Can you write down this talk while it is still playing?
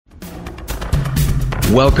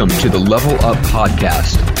Welcome to the Level Up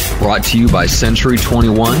Podcast, brought to you by Century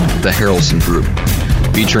 21, the Harrelson Group.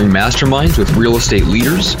 Featuring masterminds with real estate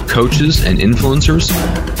leaders, coaches, and influencers,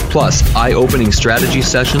 plus eye-opening strategy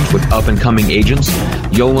sessions with up-and-coming agents,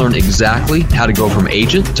 you'll learn exactly how to go from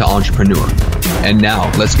agent to entrepreneur. And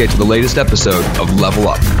now, let's get to the latest episode of Level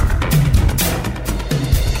Up.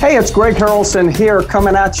 Hey, it's Greg Harrelson here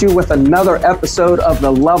coming at you with another episode of the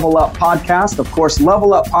Level Up Podcast. Of course,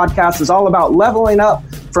 Level Up Podcast is all about leveling up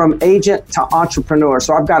from agent to entrepreneur.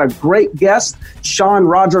 So I've got a great guest, Sean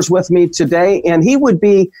Rogers, with me today, and he would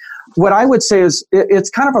be what I would say is it's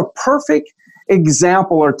kind of a perfect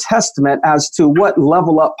example or testament as to what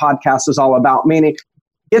Level Up Podcast is all about, meaning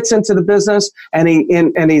he gets into the business and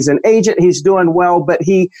he's an agent, he's doing well, but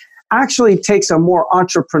he actually takes a more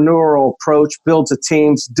entrepreneurial approach, builds a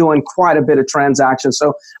team, doing quite a bit of transactions.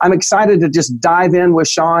 So I'm excited to just dive in with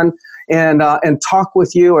Sean and talk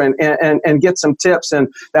with you and get some tips and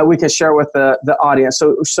that we can share with the audience.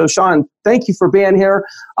 So Sean, thank you for being here.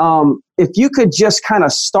 If you could just kind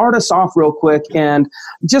of start us off real quick and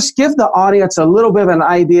just give the audience a little bit of an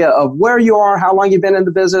idea of where you are, how long you've been in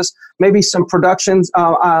the business, maybe some production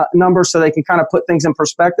numbers so they can kind of put things in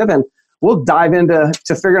perspective, and we'll dive into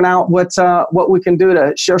figuring out what we can do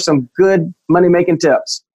to share some good money-making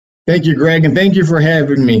tips. Thank you, Greg, and thank you for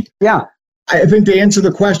having me. Yeah. I think to answer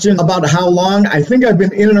the question about how long, I think I've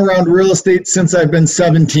been in and around real estate since I've been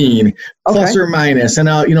 17, plus or minus. And,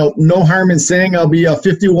 no harm in saying I'll be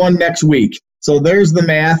 51 next week. So there's the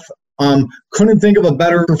math. Couldn't think of a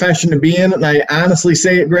better profession to be in. And I honestly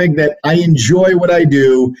say it, Greg, that I enjoy what I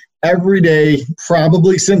do every day,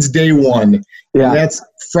 probably since day one. Yeah. And that's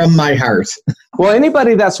from my heart. Well,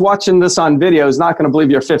 anybody that's watching this on video is not going to believe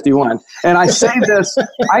you're 51. And I say this,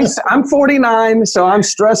 I'm 49, so I'm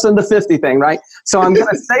stressing the 50 thing, right? So I'm going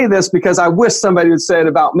to say this because I wish somebody would say it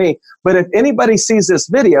about me. But if anybody sees this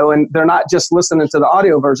video and they're not just listening to the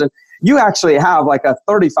audio version, you actually have like a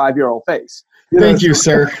 35-year-old face. Thank you,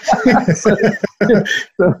 sir. So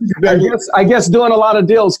I guess doing a lot of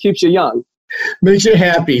deals keeps you young. Makes you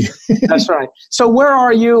happy. That's right. So where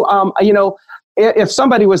are you? If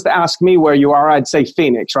somebody was to ask me where you are, I'd say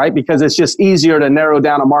Phoenix, right? Because it's just easier to narrow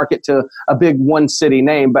down a market to a big one city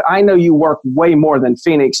name. But I know you work way more than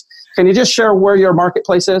Phoenix. Can you just share where your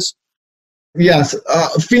marketplace is? Yes,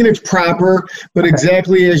 Phoenix proper, but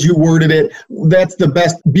exactly as you worded it, that's the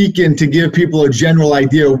best beacon to give people a general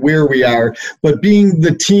idea of where we are. But being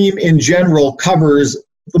the team in general covers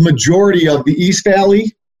the majority of the East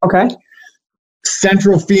Valley. Okay.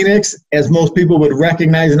 Central Phoenix, as most people would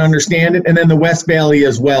recognize and understand it, and then the West Valley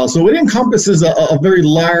as well. So it encompasses a very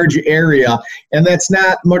large area, and that's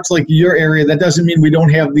not much like your area. That doesn't mean we don't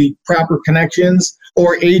have the proper connections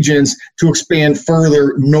or agents to expand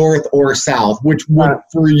further north or south, which would,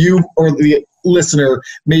 for you or the listener,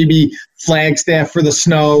 maybe Flagstaff for the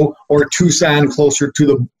snow or Tucson closer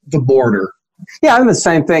to the border. Yeah, I'm the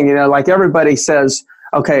same thing. Like everybody says,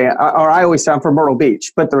 okay, or I always say I'm from Myrtle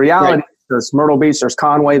Beach, but the reality there's Myrtle Beach, there's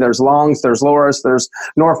Conway, there's Longs, there's Loris, there's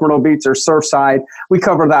North Myrtle Beach, there's Surfside. We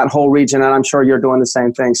cover that whole region, and I'm sure you're doing the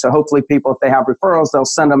same thing. So hopefully people, if they have referrals, they'll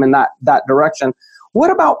send them in that direction.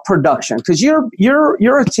 What about production? Because you're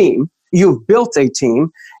a team. You've built a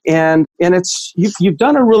team, and it's you've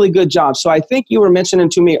done a really good job. So I think you were mentioning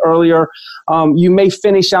to me earlier, you may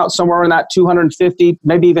finish out somewhere in that 250,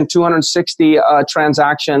 maybe even 260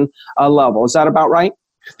 transaction level. Is that about right?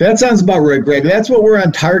 That sounds about right, Greg. That's what we're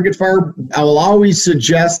on target for. I will always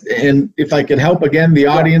suggest, and if I could help, again, the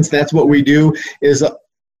audience, that's what we do, is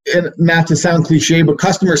and not to sound cliche, but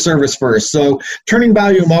customer service first. So turning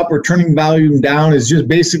volume up or turning volume down is just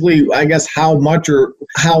basically, I guess, how much or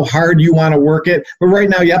how hard you want to work it. But right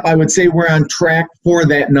now, I would say we're on track for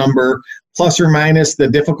that number, plus or minus the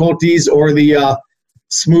difficulties or the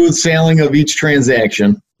smooth sailing of each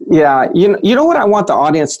transaction. Yeah, you know what I want the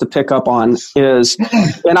audience to pick up on is,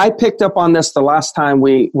 and I picked up on this the last time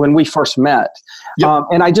when we first met,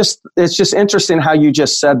 and it's just interesting how you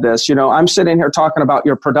just said this. I'm sitting here talking about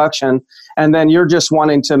your production, and then you're just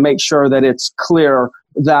wanting to make sure that it's clear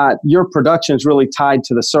that your production is really tied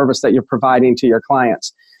to the service that you're providing to your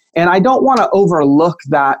clients. And I don't want to overlook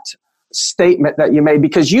that statement that you made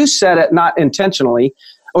because you said it not intentionally.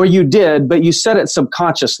 Or you did, but you said it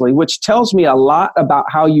subconsciously, which tells me a lot about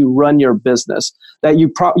how you run your business, that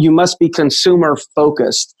you must be consumer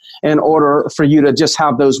focused in order for you to just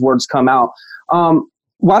have those words come out.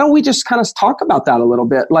 Why don't we just kind of talk about that a little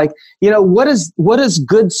bit? Like, what is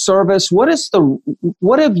good service? What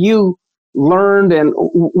have you learned, and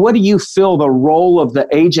what do you feel the role of the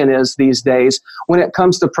agent is these days when it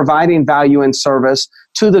comes to providing value and service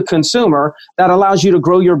to the consumer that allows you to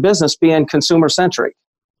grow your business being consumer centric?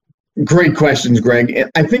 Great questions, Greg.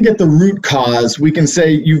 I think at the root cause, we can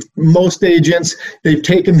say most agents, they've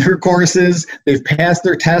taken their courses, they've passed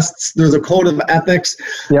their tests, there's a code of ethics.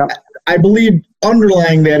 Yeah. I believe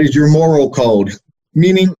underlying that is your moral code,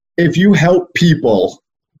 meaning if you help people,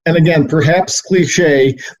 and again, perhaps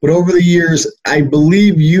cliche, but over the years, I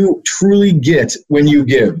believe you truly get when you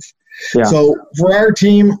give. Yeah. So for our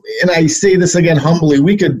team, and I say this again humbly,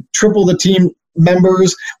 we could triple the team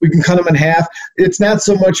members, we can cut them in half. It's not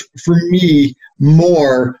so much for me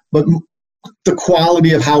more, but the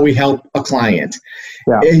quality of how we help a client.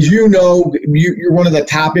 Yeah. As you know, you're one of the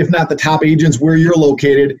top, if not the top agents where you're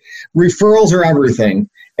located. Referrals are everything.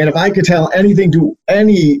 And if I could tell anything to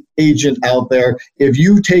any agent out there, if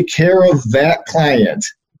you take care of that client,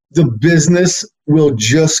 the business will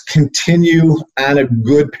just continue on a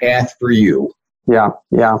good path for you. Yeah.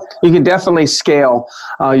 You can definitely scale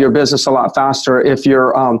your business a lot faster if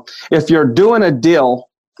you're doing a deal.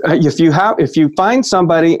 If you find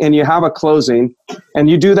somebody and you have a closing, and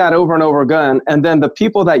you do that over and over again, and then the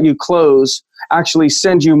people that you close actually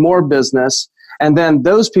send you more business, and then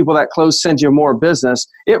those people that close send you more business,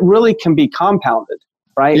 it really can be compounded,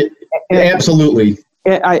 right? Absolutely.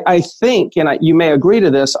 I think, and you may agree to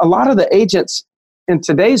this, a lot of the agents in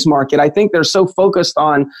today's market, I think they're so focused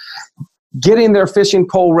on getting their fishing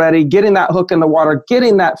pole ready, getting that hook in the water,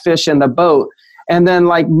 getting that fish in the boat, and then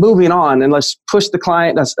like moving on, and let's push the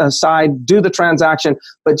client aside, do the transaction,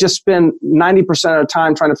 but just spend 90% of the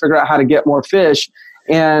time trying to figure out how to get more fish.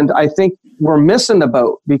 And I think we're missing the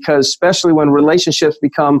boat, because especially when relationships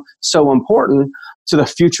become so important to the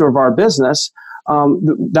future of our business,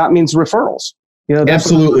 that means referrals.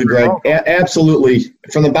 Absolutely, Greg. Absolutely.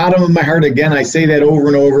 From the bottom of my heart, again, I say that over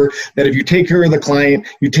and over, that if you take care of the client,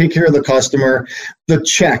 you take care of the customer, the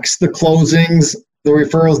checks, the closings, the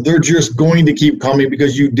referrals, they're just going to keep coming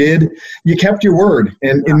because you kept your word.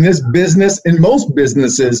 And in this business, in most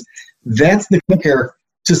businesses, that's the kicker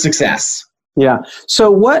to success. Yeah.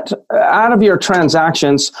 So what, out of your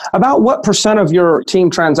transactions, about what % of your team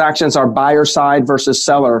transactions are buyer side versus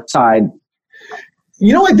seller side?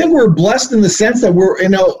 I think we're blessed in the sense that we're,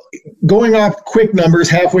 going off quick numbers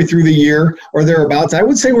halfway through the year or thereabouts, I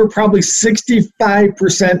would say we're probably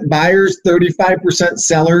 65% buyers, 35%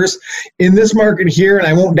 sellers in this market here. And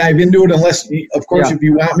I won't dive into it unless, of course, if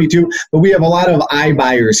you want me to, but we have a lot of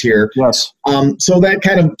iBuyers here. Yes. So that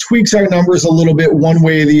kind of tweaks our numbers a little bit one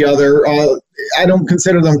way or the other. I don't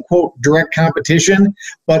consider them, quote, direct competition,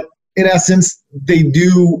 but in essence, they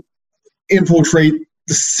do infiltrate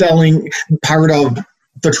the selling part of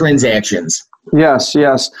the transactions. Yes.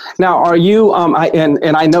 Now, are you,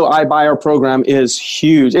 and I know iBuyer program is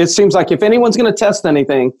huge. It seems like if anyone's going to test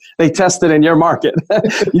anything, they test it in your market.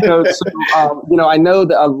 I know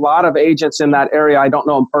that a lot of agents in that area, I don't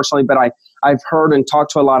know them personally, but I've heard and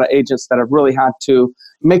talked to a lot of agents that have really had to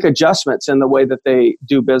make adjustments in the way that they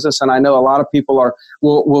do business. And I know a lot of people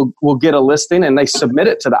will get a listing and they submit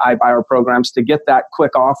it to the iBuyer programs to get that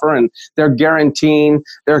quick offer, and they're guaranteeing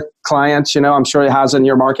their clients, I'm sure it has in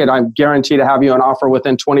your market, I guarantee to have you an offer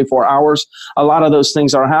within 24 hours. A lot of those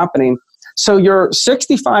things are happening. So you're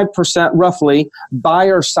 65% roughly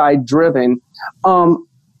buyer side driven.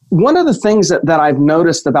 One of the things that I've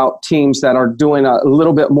noticed about teams that are doing a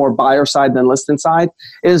little bit more buyer side than listing side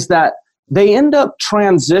is that they end up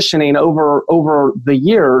transitioning over the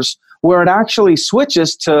years where it actually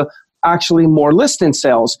switches to actually more listing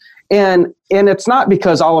sales. And it's not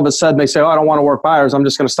because all of a sudden they say, I don't want to work buyers, I'm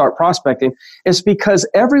just going to start prospecting. It's because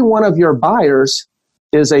every one of your buyers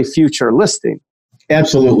is a future listing.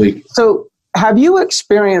 Absolutely. So have you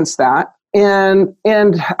experienced that? And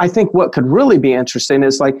I think what could really be interesting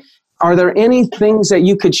is are there any things that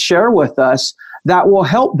you could share with us that will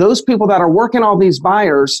help those people that are working all these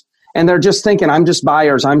buyers and they're just thinking, I'm just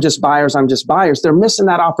buyers. They're missing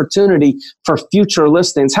that opportunity for future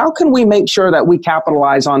listings. How can we make sure that we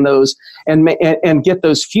capitalize on those and get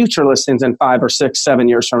those future listings in 5 or 6, 7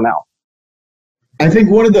 years from now? I think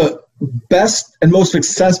one of the best and most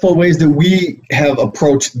successful ways that we have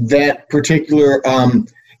approached that particular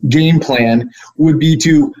game plan would be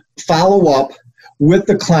to follow up with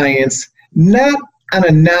the clients, not on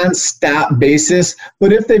a non-stop basis,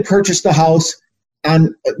 but if they purchased a house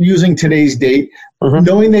on using today's date,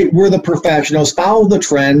 knowing that we're the professionals, follow the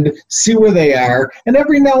trend, see where they are, and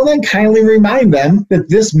every now and then kindly remind them that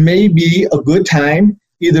this may be a good time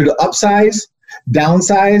either to upsize,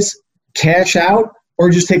 downsize, cash out,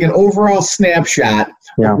 or just take an overall snapshot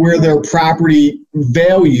of where their property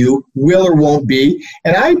value will or won't be.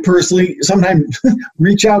 And I personally sometimes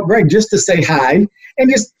reach out, Greg, just to say hi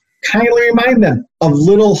and just kindly remind them of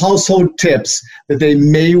little household tips that they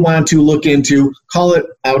may want to look into. Call it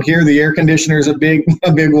out here, the air conditioner is a big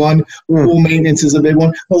one, pool maintenance is a big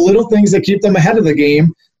one, but little things that keep them ahead of the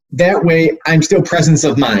game. That way, I'm still presence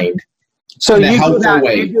of mind. So you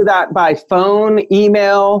do that by phone,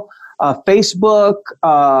 email, Facebook,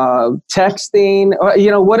 texting.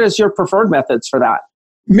 What is your preferred methods for that?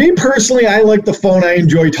 Me personally, I like the phone. I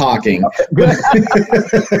enjoy talking. But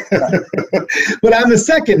on the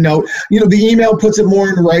second note, the email puts it more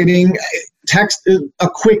in writing. Text, a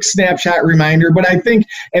quick snapshot reminder. But I think,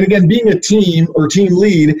 and again, being a team or team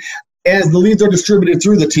lead, as the leads are distributed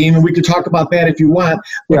through the team, and we could talk about that if you want,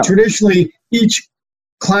 but traditionally, each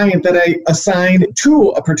client that I assign to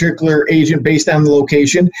a particular agent based on the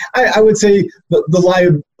location, I would say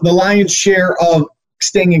the lion's share of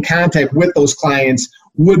staying in contact with those clients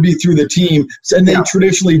would be through the team. And they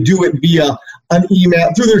traditionally do it via an email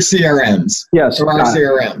through their CRMs. Yes. Or our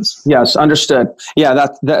CRMs. Yes, understood. Yeah,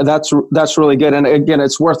 that's really good. And again,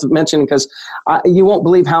 it's worth mentioning because you won't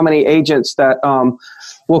believe how many agents that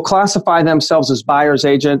will classify themselves as buyer's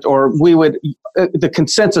agent, or the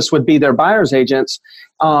consensus would be they're buyer's agents,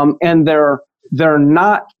 and they're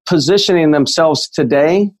not positioning themselves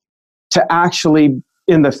today to actually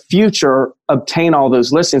in the future obtain all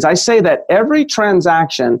those listings. I say that every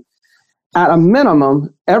transaction, at a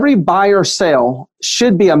minimum, every buyer sale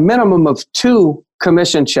should be a minimum of 2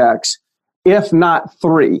 commission checks, if not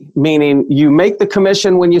 3, meaning you make the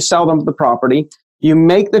commission when you sell them the property, you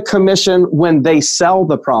make the commission when they sell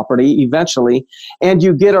the property eventually, and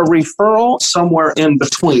you get a referral somewhere in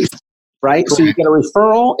between. Right? So you get a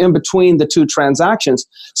referral in between the 2 transactions.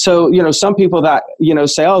 So, some people that,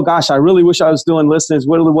 say, oh gosh, I really wish I was doing listings,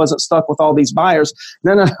 really wasn't stuck with all these buyers.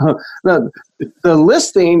 No. The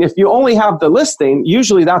listing, if you only have the listing,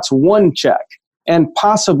 usually that's 1 check and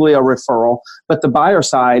possibly a referral, but the buyer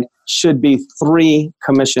side should be 3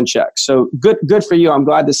 commission checks. So good for you. I'm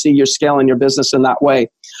glad to see you're scaling your business in that way.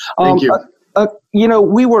 Thank you.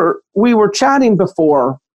 We were chatting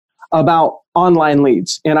before about online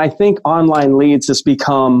leads. And I think online leads has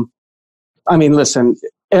become, listen,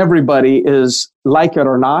 everybody is, like it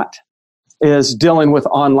or not, is dealing with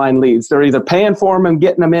online leads. They're either paying for them and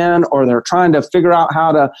getting them in, or they're trying to figure out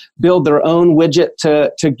how to build their own widget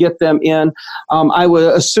to get them in. I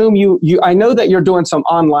would assume I know that you're doing some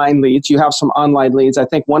online leads. You have some online leads. I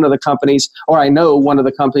think one of the companies, or I know one of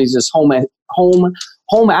the companies is Home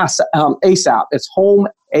ASAP. It's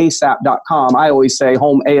homeasap.com. I always say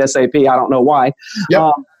Home ASAP. I don't know why.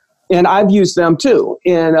 Yep. And I've used them too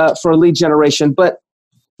for lead generation. But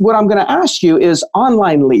what I'm going to ask you is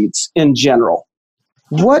online leads in general.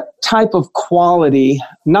 What type of quality,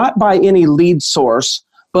 not by any lead source,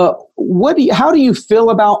 but how do you feel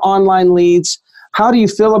about online leads? How do you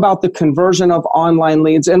feel about the conversion of online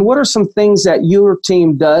leads? And what are some things that your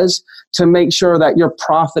team does to make sure that you're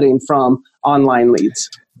profiting from online leads?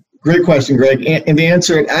 Great question, Greg. And to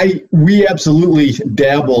answer it, we absolutely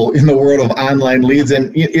dabble in the world of online leads,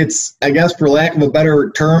 and it's, I guess, for lack of a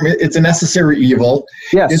better term, it's a necessary evil.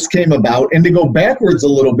 Yes. This came about. And to go backwards a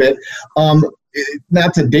little bit,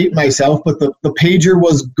 not to date myself, but the pager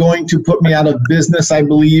was going to put me out of business, I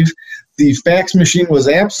believe. The fax machine was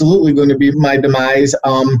absolutely going to be my demise.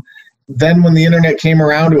 Then when the internet came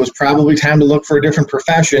around, it was probably time to look for a different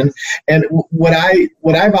profession. And what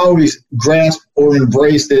I've always grasped or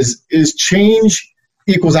embraced is change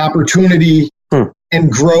equals opportunity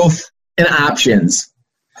and growth and options.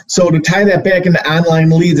 So to tie that back into online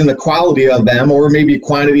leads and the quality of them, or maybe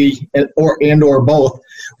quantity or both,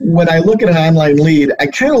 when I look at an online lead, I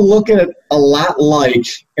kind of look at it a lot like,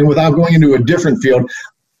 and without going into a different field,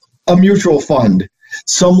 a mutual fund.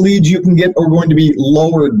 Some leads you can get are going to be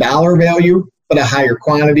lower dollar value, but a higher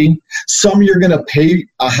quantity. Some you're going to pay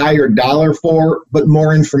a higher dollar for, but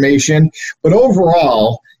more information. But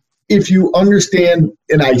overall, if you understand,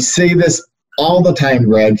 and I say this all the time,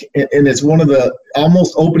 Greg, and it's one of the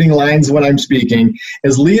almost opening lines when I'm speaking,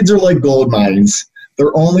 is leads are like gold mines.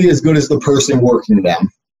 They're only as good as the person working them.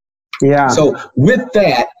 Yeah. So with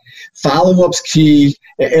that, follow-up's key,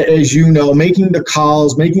 as you know, making the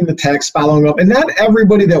calls, making the texts, following up. And not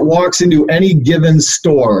everybody that walks into any given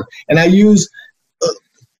store, and I use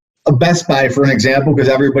a Best Buy for an example because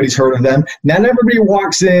everybody's heard of them. Not everybody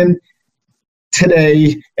walks in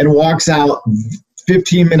today and walks out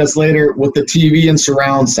 15 minutes later with the TV and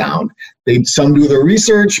surround sound. Some do the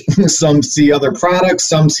research, some see other products,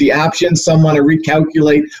 some see options, some want to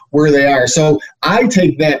recalculate where they are. So I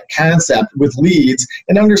take that concept with leads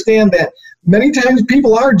and understand that many times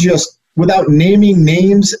people are just, without naming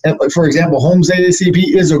names, for example, Homes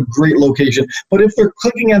ASAP is a great location, but if they're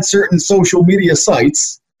clicking on certain social media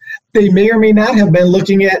sites, they may or may not have been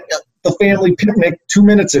looking at the family picnic 2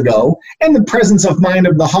 minutes ago, and the presence of mind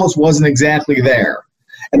of the house wasn't exactly there.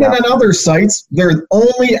 And then on other sites, they're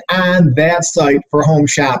only on that site for home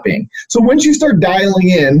shopping. So once you start dialing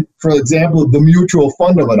in, for example, the mutual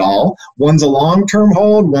fund of it all, one's a long-term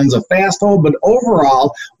hold, one's a fast hold, but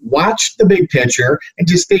overall, watch the big picture and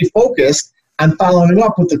just stay focused on following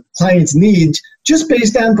up with the client's needs, just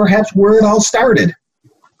based on perhaps where it all started.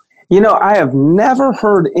 You know, I have never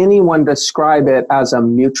heard anyone describe it as a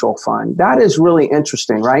mutual fund. That is really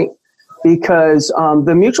interesting, right? Because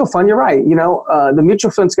the mutual fund, you're right, you know, the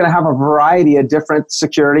mutual fund's going to have a variety of different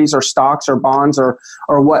securities or stocks or bonds or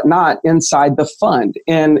whatnot inside the fund.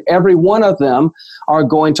 And every one of them are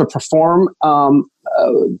going to perform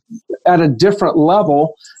at a different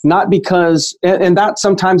level, not because, and that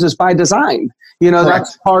sometimes is by design. You know, Correct.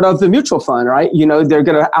 That's part of the mutual fund, right? You know, they're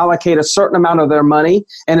going to allocate a certain amount of their money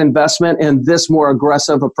and investment in this more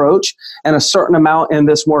aggressive approach and a certain amount in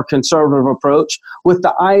this more conservative approach, with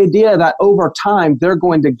the idea that over time, they're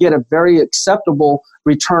going to get a very acceptable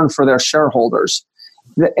return for their shareholders.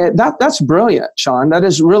 That's brilliant, Sean. That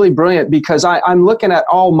is really brilliant, because I'm looking at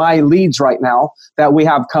all my leads right now that we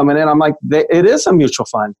have coming in. I'm like, it is a mutual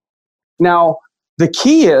fund. Now, the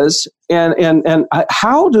key is, and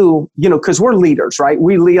how do, you know, because we're leaders, right?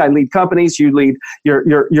 I lead companies, you lead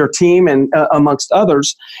your team, and amongst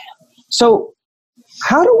others. So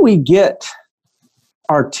how do we get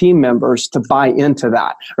our team members to buy into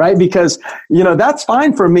that, right? Because, you know, that's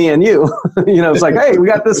fine for me and you. You know, it's like, hey, we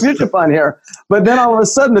got this mutual fund here. But then all of a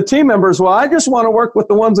sudden the team members, well, I just want to work with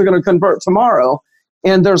the ones that are going to convert tomorrow.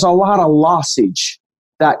 And there's a lot of lossage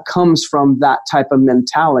that comes from that type of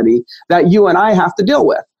mentality that you and I have to deal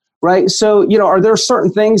with, right? So, you know, are there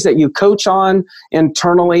certain things that you coach on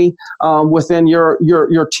internally within your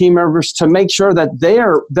team members to make sure that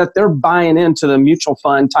they're buying into the mutual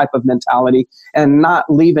fund type of mentality and not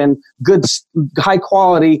leaving good, high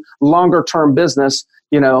quality, longer term business,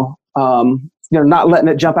 not letting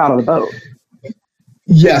it jump out of the boat?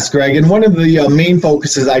 Yes, Greg. And one of the main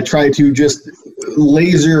focuses I try to just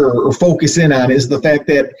laser or focus in on is the fact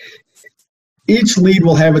that each lead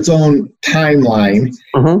will have its own timeline,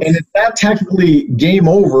 and it's not technically game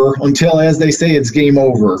over until, as they say, it's game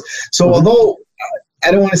over. So although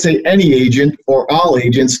I don't want to say any agent or all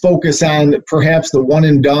agents focus on perhaps the one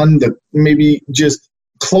and done, the maybe just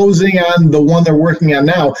closing on the one they're working on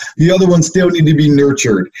now, the other ones still need to be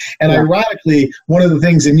nurtured. And ironically, one of the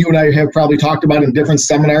things, and you and I have probably talked about in different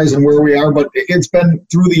seminars and where we are, but it's been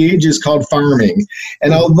through the ages, called farming.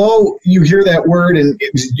 And although you hear that word and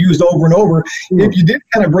it's used over and over, if you did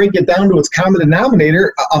kind of break it down to its common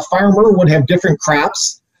denominator, a farmer would have different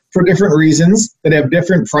crops for different reasons that have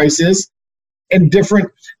different prices and different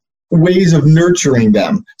ways of nurturing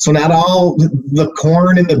them. So not all the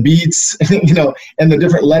corn and the beets, and the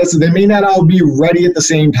different lettuces, they may not all be ready at the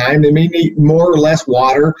same time. They may need more or less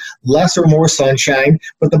water, less or more sunshine.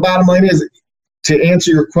 But the bottom line is, to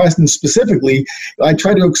answer your question specifically, I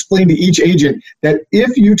try to explain to each agent that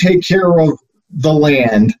if you take care of the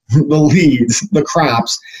land, the leads, the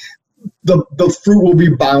crops, the fruit will be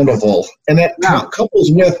bountiful. And that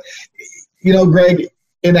couples with, Greg,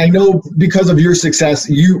 and I know because of your success,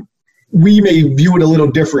 we may view it a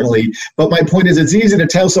little differently, but my point is, it's easy to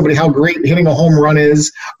tell somebody how great hitting a home run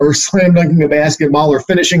is, or slam dunking a basketball, or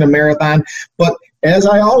finishing a marathon. But as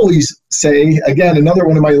I always say, again, another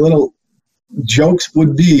one of my little jokes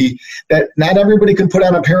would be that not everybody can put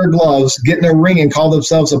on a pair of gloves, get in a ring, and call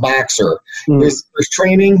themselves a boxer. There's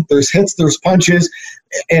training, there's hits, there's punches,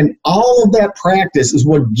 and all of that practice is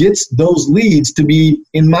what gets those leads to be,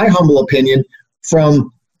 in my humble opinion,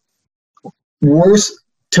 from worse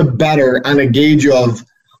to better on a gauge of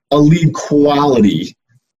a lead quality.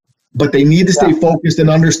 But they need to stay focused and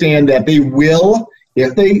understand that they will,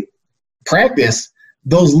 if they practice,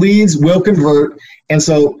 those leads will convert. And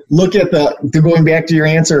so look at going back to your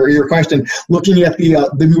answer or your question, looking at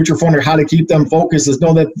the mutual fund or how to keep them focused, is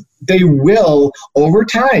know that they will over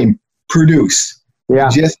time produce. Yeah.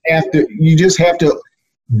 You just have to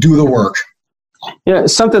do the work. Yeah,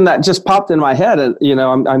 something that just popped in my head, and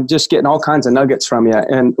I'm just getting all kinds of nuggets from you.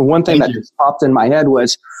 And one thing just popped in my head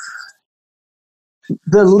was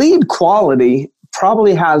the lead quality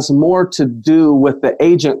probably has more to do with the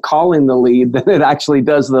agent calling the lead than it actually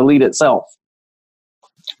does the lead itself.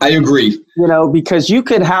 I agree. Because you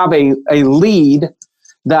could have a lead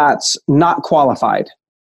that's not qualified,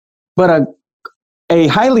 but a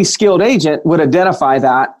highly skilled agent would identify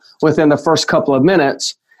that within the first couple of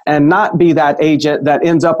minutes and not be that agent that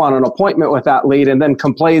ends up on an appointment with that lead and then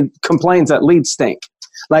complains that leads stink.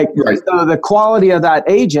 Like, right. So the quality of that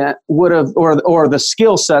agent would have, or the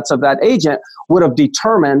skill sets of that agent would have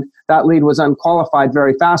determined that lead was unqualified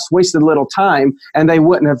very fast, wasted little time, and they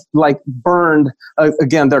wouldn't have burned,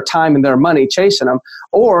 again, their time and their money chasing them.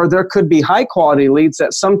 Or there could be high quality leads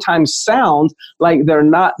that sometimes sound like they're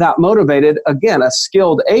not that motivated. Again, a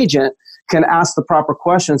skilled agent can ask the proper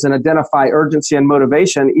questions and identify urgency and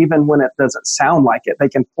motivation even when it doesn't sound like it. They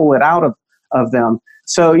can pull it out of them.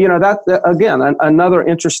 So, that, again, another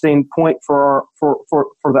interesting point for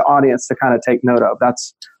the audience to kind of take note of.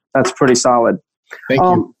 That's pretty solid. Thank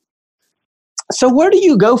you. So where do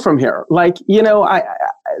you go from here? In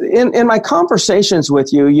my conversations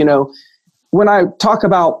with you, when I talk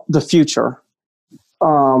about the future,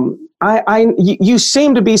 you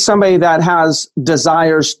seem to be somebody that has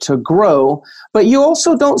desires to grow, but you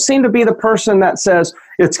also don't seem to be the person that says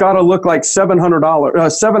it's got to look like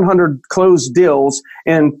 $700 closed deals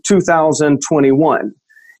in 2021.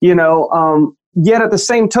 Yet at the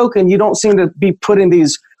same token, you don't seem to be putting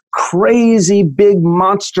these crazy big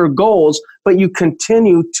monster goals, but you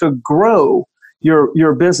continue to grow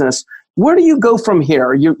your business. Where do you go from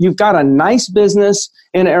here? You've got a nice business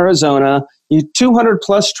in Arizona, 200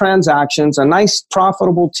 plus transactions, a nice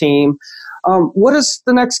profitable team. What does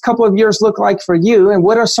the next couple of years look like for you? And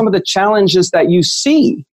what are some of the challenges that you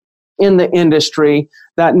see in the industry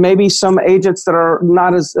that maybe some agents that are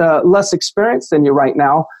not as less experienced than you right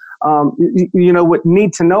now, would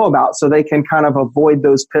need to know about so they can kind of avoid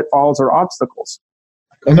those pitfalls or obstacles?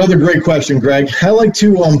 Another great question, Greg. I like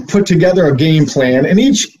to put together a game plan, and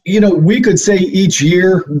we could say each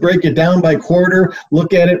year, break it down by quarter,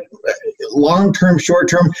 look at it long-term,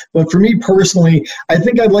 short-term. But for me personally, I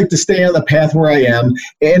think I'd like to stay on the path where I am.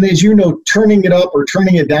 And as you know, turning it up or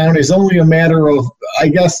turning it down is only a matter of, I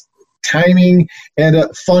guess, timing and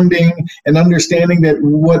funding and understanding that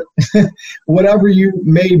whatever you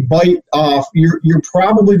may bite off, you're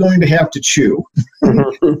probably going to have to chew.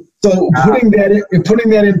 So putting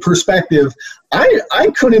that in perspective,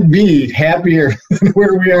 I couldn't be happier than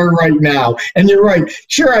where we are right now. And you're right.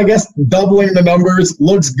 Sure, I guess doubling the numbers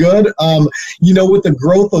looks good.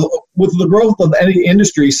 With the growth of any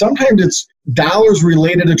industry, sometimes it's dollars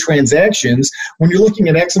related to transactions. When you're looking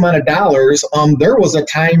at X amount of dollars, there was a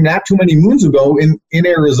time not too many moons ago in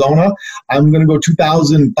Arizona. I'm going to go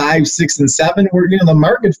 2005, 6, and 7, where the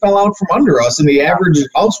market fell out from under us, and the average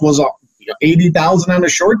house was $80,000 on a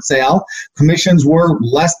short sale. Commissions were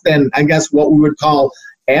less than, I guess, what we would call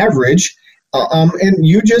average. And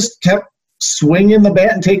you just kept swinging the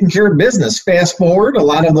bat and taking care of business. Fast forward, a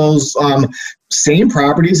lot of those same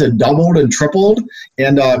properties had doubled and tripled.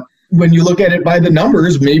 And when you look at it by the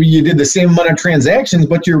numbers, maybe you did the same amount of transactions,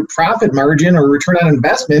 but your profit margin or return on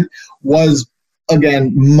investment was,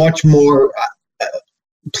 again, much more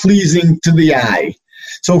pleasing to the eye.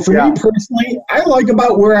 So for me personally, I like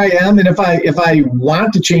about where I am, and if I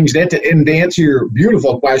want to change that to answer your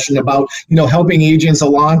beautiful question about helping agents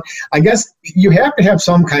along, I guess you have to have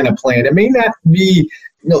some kind of plan. It may not be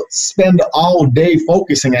spend all day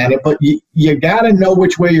focusing on it, but you got to know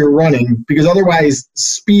which way you're running, because otherwise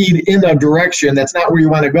speed in a direction that's not where you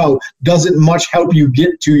want to go doesn't much help you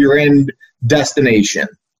get to your end destination.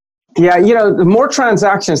 Yeah, the more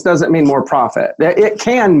transactions doesn't mean more profit. It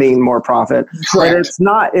can mean more profit, Correct.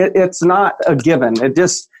 But it's not a given.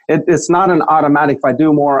 It's not an automatic. If I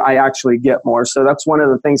do more, I actually get more. So that's one of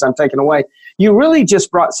the things I'm taking away. You really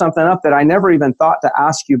just brought something up that I never even thought to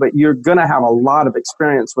ask you, but you're going to have a lot of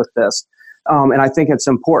experience with this. And I think it's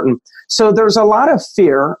important. So there's a lot of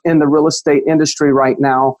fear in the real estate industry right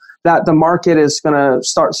now that the market is going to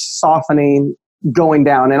start softening, going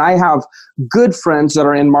down. And I have good friends that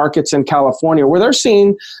are in markets in California where they're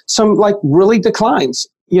seeing some really declines,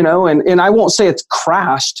 and I won't say it's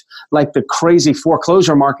crashed like the crazy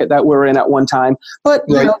foreclosure market that we're in at one time, but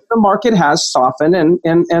the market has softened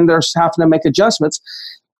and they're having to make adjustments.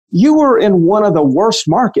 You were in one of the worst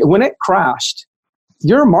markets. When it crashed,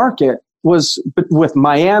 your market was with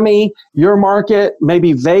Miami, your market,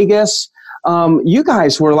 maybe Vegas. You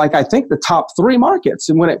guys were I think the top 3 markets.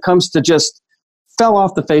 And when it comes to just fell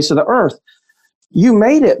off the face of the earth. You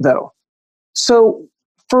made it though. So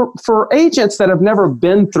for agents that have never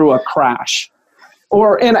been through a crash,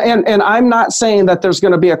 and I'm not saying that there's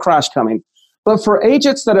going to be a crash coming, but for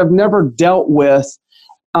agents that have never dealt with,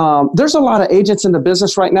 there's a lot of agents in the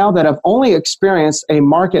business right now that have only experienced a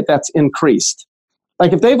market that's increased.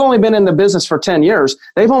 If they've only been in the business for 10 years,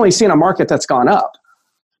 they've only seen a market that's gone up,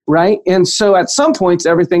 right? And so at some points,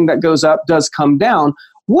 everything that goes up does come down.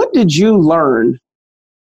 What did you learn?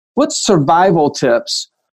 What survival tips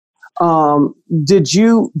did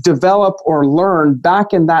you develop or learn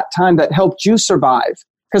back in that time that helped you survive?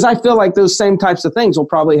 Because I feel like those same types of things will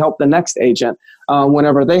probably help the next agent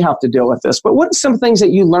whenever they have to deal with this. But what are some things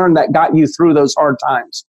that you learned that got you through those hard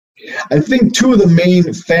times? I think two of the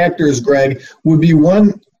main factors, Greg, would be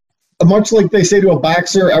one, much like they say to a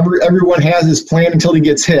boxer, everyone has his plan until he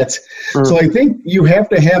gets hit. Mm. So I think you have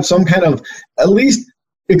to have some kind of at least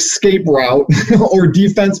escape route or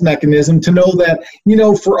defense mechanism to know that,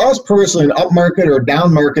 for us personally, an up market or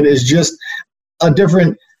down market is just a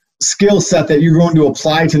different skill set that you're going to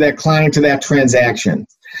apply to that client, to that transaction.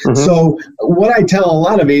 Mm-hmm. So what I tell a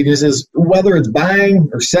lot of agents is whether it's buying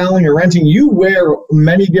or selling or renting, you wear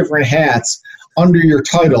many different hats under your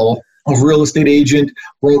title of real estate agent,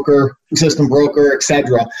 broker, assistant broker,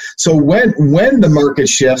 etc. So when the market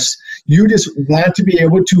shifts, you just want to be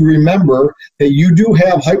able to remember that you do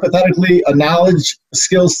have hypothetically a knowledge,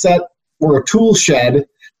 skill set, or a tool shed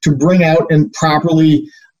to bring out and properly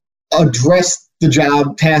address the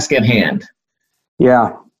job task at hand.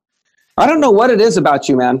 Yeah. I don't know what it is about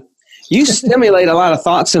you, man. You stimulate a lot of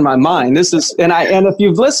thoughts in my mind. And if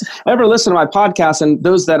you've ever listened to my podcast, and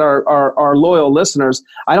those that are loyal listeners,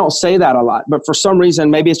 I don't say that a lot, but for some reason,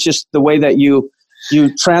 maybe it's just the way that you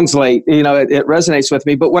translate, it resonates with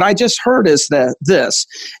me. But what I just heard is that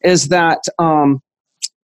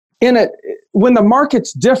when the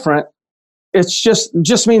market's different, it's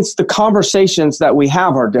just means the conversations that we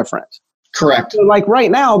have are different. Correct. So like right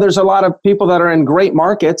now, there's a lot of people that are in great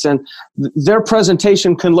markets and their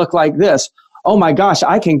presentation can look like this. Oh my gosh,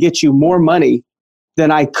 I can get you more money than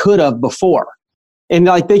I could have before. And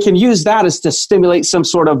like they can use that as to stimulate some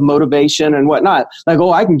sort of motivation and whatnot. Like,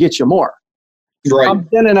 oh, I can get you more. Right.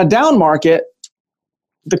 Then in a down market,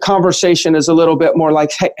 the conversation is a little bit more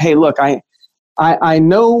like, hey, look, I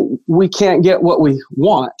know we can't get what we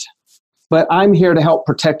want, but I'm here to help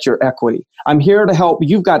protect your equity. I'm here to help.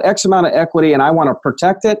 You've got X amount of equity and I want to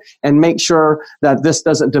protect it and make sure that this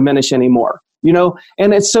doesn't diminish anymore.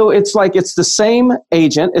 And it's the same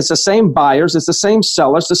agent, it's the same buyers, it's the same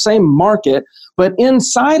sellers, the same market, but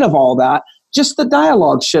inside of all that, just the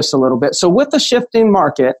dialogue shifts a little bit. So with the shifting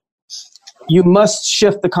market, you must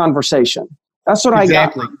shift the conversation. That's what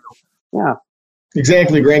exactly. I got. Yeah.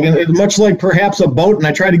 Exactly, Greg. And much like perhaps a boat, and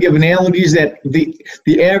I try to give analogies that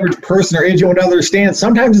the average person or agent would understand.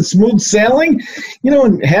 Sometimes it's smooth sailing,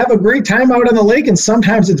 and have a great time out on the lake, and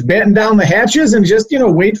sometimes it's batten down the hatches and just,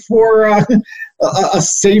 wait for a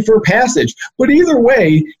safer passage. But either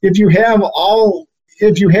way, if you have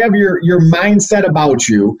your mindset about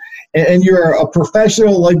you, and you're a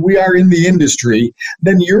professional like we are in the industry,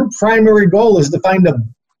 then your primary goal is to find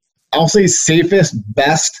I'll say safest,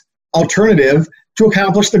 best alternative to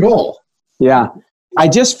accomplish the goal. Yeah. I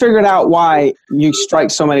just figured out why you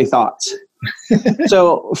strike so many thoughts.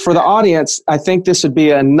 So for the audience, I think this would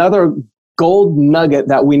be another gold nugget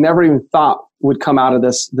that we never even thought would come out of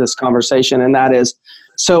this conversation. And that is,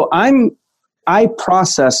 so I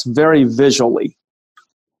process very visually,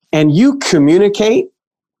 and you communicate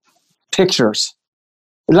pictures.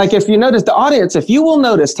 Like if you notice, the audience, if you will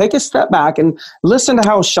notice, take a step back and listen to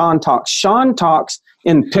how Sean talks. Sean talks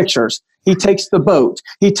in pictures. He takes the boat.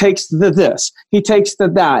 He takes the this. He takes the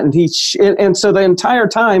that. And so the entire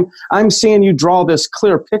time I'm seeing you draw this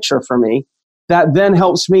clear picture for me that then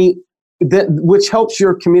helps me, which helps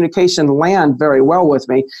your communication land very well with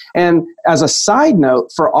me. And as a side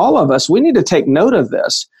note, for all of us, we need to take note of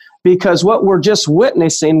this, because what we're just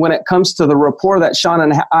witnessing when it comes to the rapport that Sean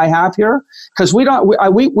and I have here, because we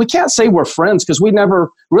can't say we're friends because we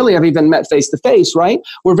never really have even met face to face, right?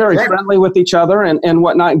 We're very friendly with each other and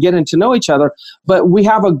whatnot, getting to know each other, but we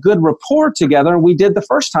have a good rapport together. And we did the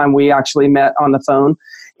first time we actually met on the phone.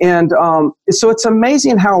 And so it's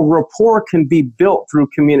amazing how rapport can be built through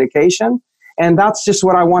communication. And that's just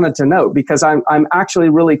what I wanted to note, because I'm actually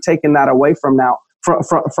really taking that away from now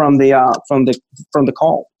from the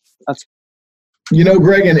call. That's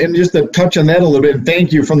Greg, and just to touch on that a little bit, and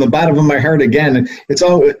thank you from the bottom of my heart again. It's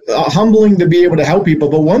all humbling to be able to help people.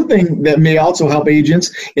 But one thing that may also help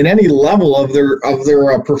agents in any level of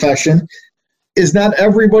their profession is not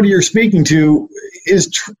everybody you're speaking to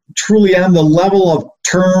is truly on the level of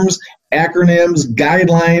terms, acronyms,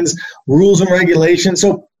 guidelines, rules, and regulations.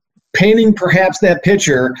 So painting perhaps that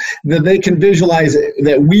picture that they can visualize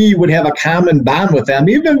that we would have a common bond with them,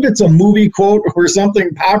 even if it's a movie quote or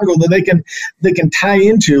something popular that they can tie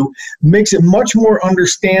into, makes it much more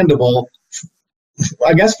understandable,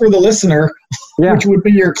 I guess, for the listener, which would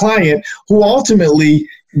be your client, who ultimately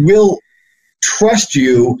will trust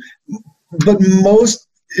you. But most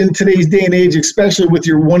in today's day and age, especially with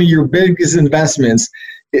one of your biggest investments,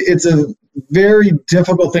 it's a very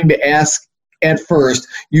difficult thing to ask at first,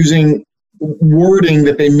 using wording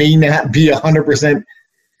that they may not be 100%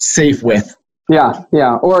 safe with. Yeah.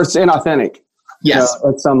 Or it's inauthentic. Yes.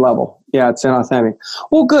 At some level. Yeah, it's inauthentic.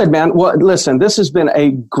 Well, good, man. Well, listen, this has been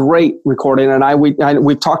a great recording, and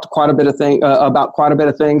we've talked quite a bit of about quite a bit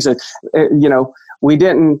of things. And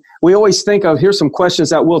we always think of, here's some questions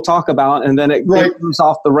that we'll talk about, and then it goes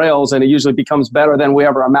off the rails, and it usually becomes better than we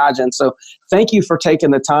ever imagined. So thank you for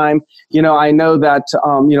taking the time. I know that,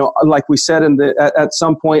 like we said at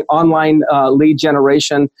some point, online lead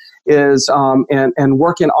generation is and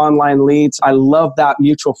working online leads. I love that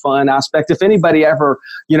mutual fund aspect. If anybody ever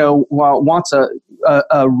wants a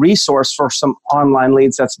resource for some online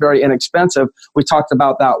leads that's very inexpensive, we talked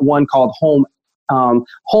about that one called Home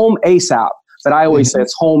ASAP, but I always say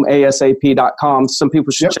it's homeasap.com. Some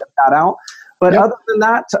people should check that out. But other than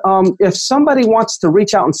that, if somebody wants to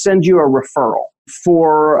reach out and send you a referral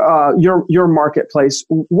for your marketplace,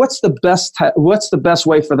 what's the best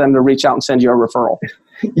way for them to reach out and send you a referral?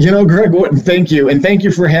 Greg Wooten, thank you. And thank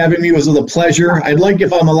you for having me. It was a pleasure. I'd like,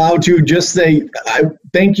 if I'm allowed to, just say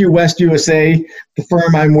thank you, West USA, the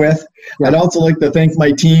firm I'm with. Yeah. I'd also like to thank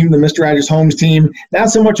my team, the Mr. Rogers Homes team.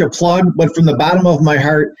 Not so much a plug, but from the bottom of my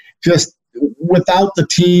heart, just without the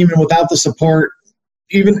team and without the support,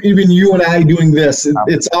 even you and I doing this,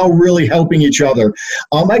 it's all really helping each other.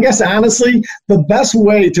 I guess, honestly, the best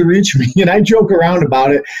way to reach me, and I joke around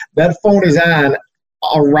about it, that phone is on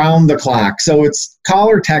around the clock. So it's call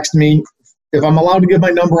or text me. If I'm allowed to give my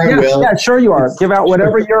number, I will. Yeah, sure you are. Give out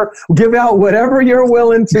whatever you're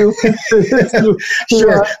willing to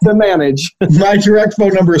manage. My direct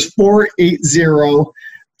phone number is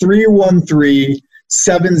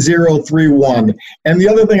 480-313-7031. And the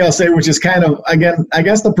other thing I'll say, which is kind of, again, I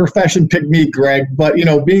guess the profession picked me, Greg, but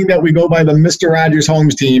being that we go by the Mr. Rogers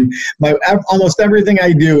Homes team, almost everything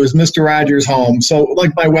I do is Mr. Rogers Home. So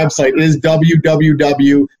like my website is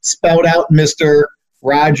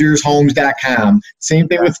www.MrRogersHomes.com. Same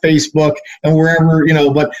thing with Facebook and wherever,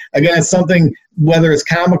 but again, it's something, whether it's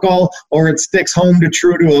comical or it sticks home to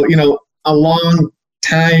true to a long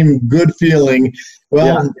time good feeling.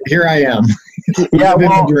 Well, here I am.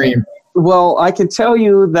 A dream. Well, I can tell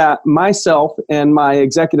you that myself and my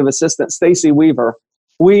executive assistant, Stacy Weaver,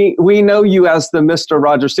 we know you as the Mr.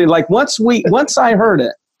 Rogers. Like once I heard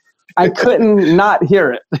it, I couldn't not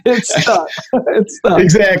hear it. It's stuck.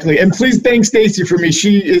 Exactly. And please thank Stacy for me.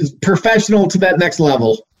 She is professional to that next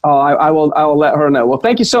level. Oh, I will let her know. Well,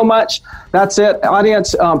 thank you so much. That's it.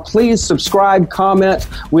 Audience, please subscribe, comment.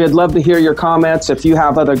 We'd love to hear your comments. If you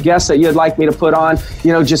have other guests that you'd like me to put on,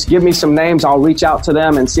 just give me some names. I'll reach out to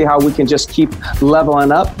them and see how we can just keep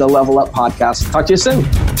leveling up the Level Up podcast. Talk to you soon.